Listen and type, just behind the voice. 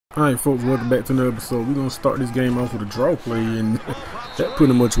Alright folks, welcome back to another episode. We're going to start this game off with a draw play, and that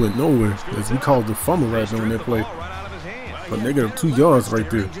pretty much went nowhere, as we called the fumble right there on that play. A negative 2 yards right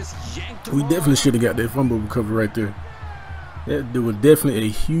there. We definitely should have got that fumble recovery right there. That was definitely a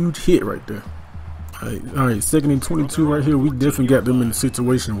huge hit right there. Alright, second and 22 right here. We definitely got them in the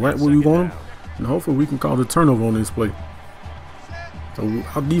situation right where we want them, and hopefully we can call the turnover on this play. So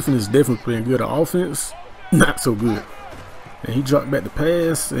our defense is definitely playing good. Our offense, not so good. And he dropped back the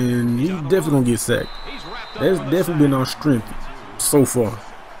pass, and he definitely gonna get sacked. That's definitely been our strength so far.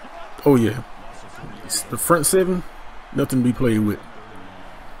 Oh yeah, it's the front seven, nothing to be played with.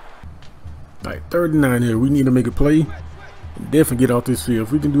 Alright, 39 here. We need to make a play and definitely get off this field.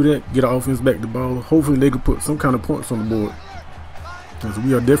 If we can do that, get our offense back the ball. Hopefully they can put some kind of points on the board, because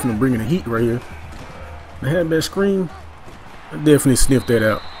we are definitely bringing the heat right here. I had that screen. I definitely sniffed that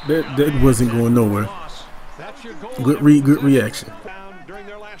out. That wasn't going nowhere. Good read, good reaction.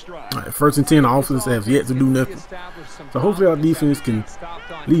 Alright, first and 10, our offense has yet to do nothing. So hopefully our defense can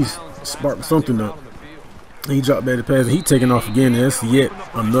at least spark something up. He dropped back the pass, and he taking off again. That's yet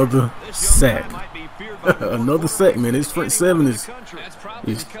another sack. Another sack, man. His front seven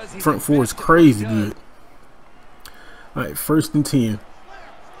his front four is crazy good. Alright, first and 10.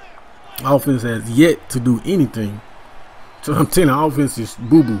 Offense has yet to do anything. So I'm telling you, our offense is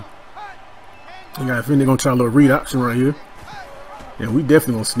boo-boo. I think they're gonna try a little read option right here, and we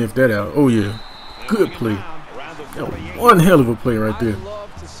definitely gonna sniff that out. Oh yeah, good play. That was one hell of a play right there.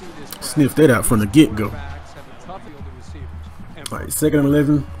 Sniff that out from the get-go. Alright, second and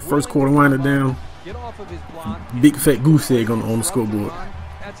 11, first quarter winder down. Big fat goose egg on the scoreboard.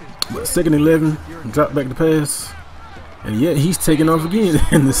 But second and 11, drop back the pass, and yet he's taking off again,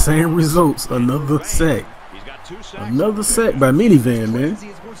 and the same results. Another sack. Another sack by Minivan, man.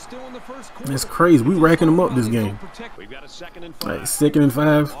 That's crazy. We racking them up this game. Alright, second and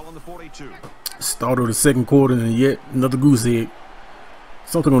 5. Start of the second quarter, and yet another goose egg.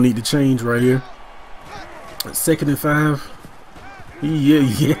 Something gonna need to change right here. Second and 5. He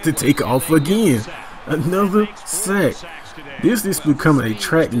yet to take off again. Another sack. This is becoming a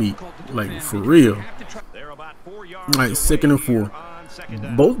track meet, like for real. Alright, second and 4.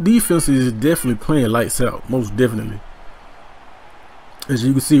 Both defenses is definitely playing lights out, most definitely. As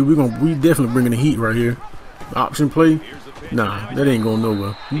you can see, we definitely bringing the heat right here. Option play, nah, that ain't going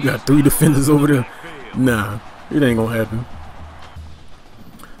nowhere. You got 3 defenders over there. Nah, it ain't gonna happen.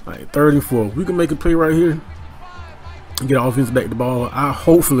 Alright, third and 4. We can make a play right here. Get our offense back the ball.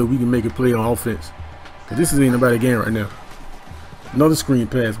 Hopefully we can make a play on offense, because this ain't about a game right now. Another screen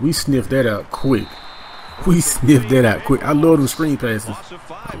pass. We sniffed that out quick. We sniffed that out quick. I love those screen passes.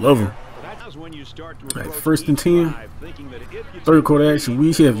 I love them. Alright, first and 10. Third quarter action.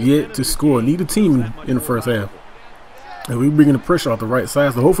 We have yet to score. Neither team in the first half. And we're bringing the pressure off the right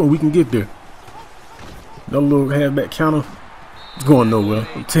side, so hopefully we can get there. Another little halfback counter. Going nowhere.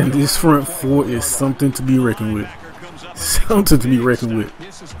 I'm telling you, this front four is something to be reckoned with. Something to be reckoned with.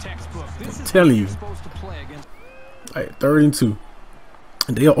 I'm telling you. Alright, third and 2.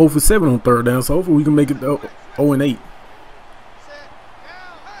 And they are 0 for 7 on third down, so hopefully we can make it 0 and 8.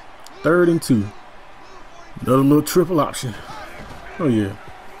 Third and 2. Another little triple option. Oh yeah.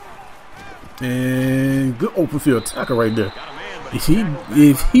 And good open field tackle right there.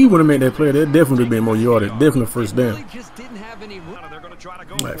 If he would have made that play, that definitely been more yardage. Definitely first down.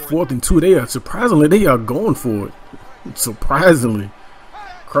 Like 4th and 2, they are going for it. Surprisingly.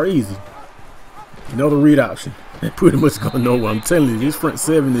 Crazy. Another read option. That pretty much gonna know what I'm telling you. This front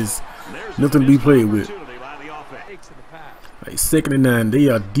seven is nothing to be played with. Like second and 9, they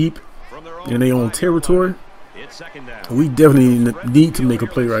are deep in their own territory. We definitely need to make a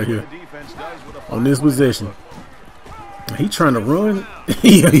play right here on this possession. He trying to run.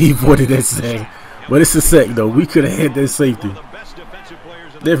 He avoided that sack, but it's a sack though. We could have had that safety.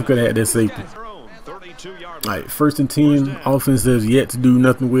 Definitely could have had that safety. Alright, first and 10. Offense has yet to do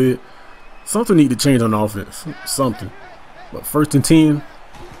nothing with it. Something need to change on offense. Something. But first and 10.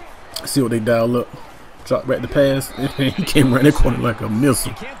 See what they dial up. Drop back the pass. He came around that corner like a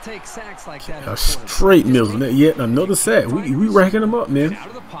missile. A straight missile. Yet another sack. We racking them up, man.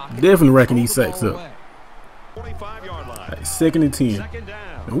 Definitely racking these sacks up. Right, second and 10.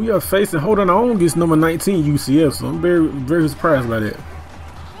 And we are facing, holding our own against number 19 UCF. So I'm very surprised by that.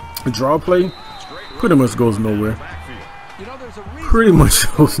 The draw play pretty much goes nowhere. Pretty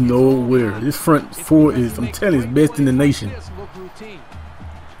much goes nowhere. This front four is, I'm telling you, best in the nation.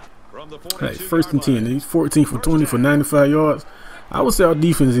 Right, first and 10. He's 14 for 20 for 95 yards. I would say our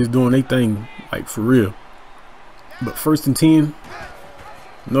defense is doing their thing, like for real. But first and 10,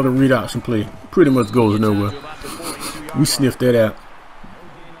 another read option play. Pretty much goes nowhere. We sniffed that out.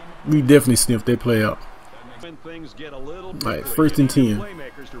 We definitely sniffed that play out. Alright, 1st and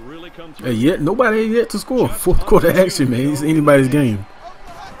 10. Hey, yet nobody yet to score. 4th quarter action, man. It's anybody's game.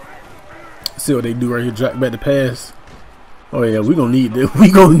 See what they do right here. Drop back the pass. Oh yeah, we gonna need that. We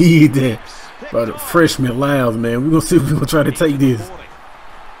gonna need that. By the freshman Lyles, man. We gonna see if we gonna try to take this.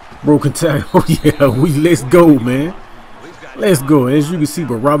 Broken tackle. Oh yeah, let's go, man. Let's go. As you can see,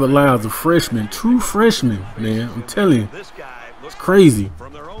 but Robert Lyles, a freshman, true freshman, man. I'm telling you, it's crazy.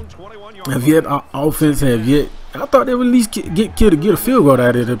 Have yet our offense have yet? I thought they would at least get a field goal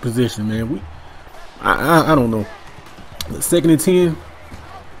out of their position, man. I don't know. 2nd and 10.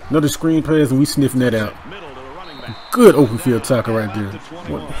 Another screen pass, and we sniffing that out. Good open field tackle right there.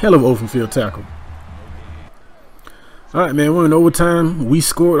 One hell of an open field tackle. All right, man. We're in overtime. We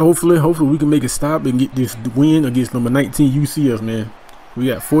scored. Hopefully we can make a stop and get this win against number 19 UCF, man. We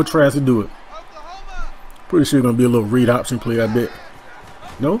got 4 tries to do it. Pretty sure gonna be a little read option play, I bet.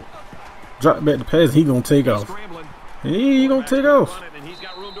 No? Drop back the pass. He gonna take off. He gonna take off.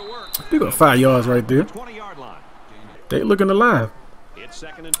 He got 5 yards right there. They looking alive.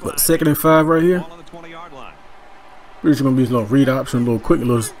 But 2nd and 5 right here. Pretty sure gonna be a little read option, a little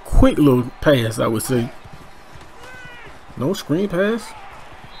quick little pass, I would say. No screen pass.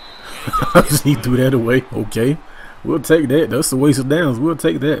 He threw that away. Okay, we'll take that. That's a waste of downs. We'll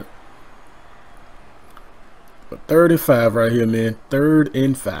take that. But 3rd and 5 right here, man. 3rd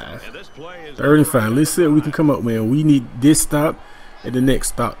and 5. 3rd and 5. Let's see what we can come up, man. We need this stop and the next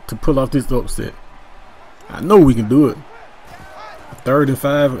stop to pull off this upset. I know we can do it. 3rd and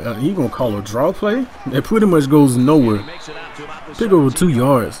 5. He gonna call a draw play? That pretty much goes nowhere. Pick over 2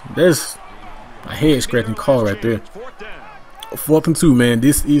 yards. That's a head scratching call right there. 4th and 2, man.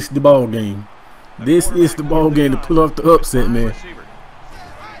 This is the ball game. This is the ball game to pull off the upset, man.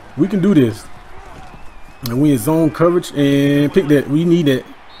 We can do this. And we in zone coverage and pick that. We need that.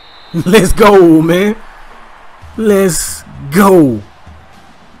 Let's go, man. Let's go.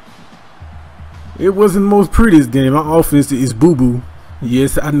 It wasn't the most prettiest game. Our offense is boo-boo.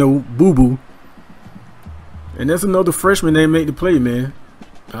 Yes, I know, boo-boo. And that's another freshman that made the play, man.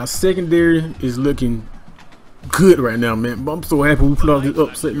 Our secondary is looking good right now, man. But I'm so happy we put off this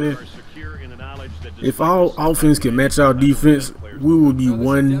upset, man. If our offense can match our defense, we will be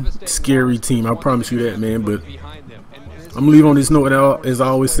one scary team. I promise you that, man. But I'm gonna leave on this note, as I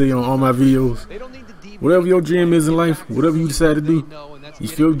always say on all my videos. Whatever your dream is in life, whatever you decide to do,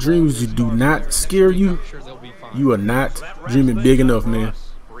 if your dreams do not scare you, you are not dreaming big enough, man.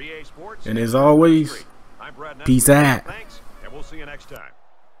 And as always, peace out. Thanks, and we'll see you next time.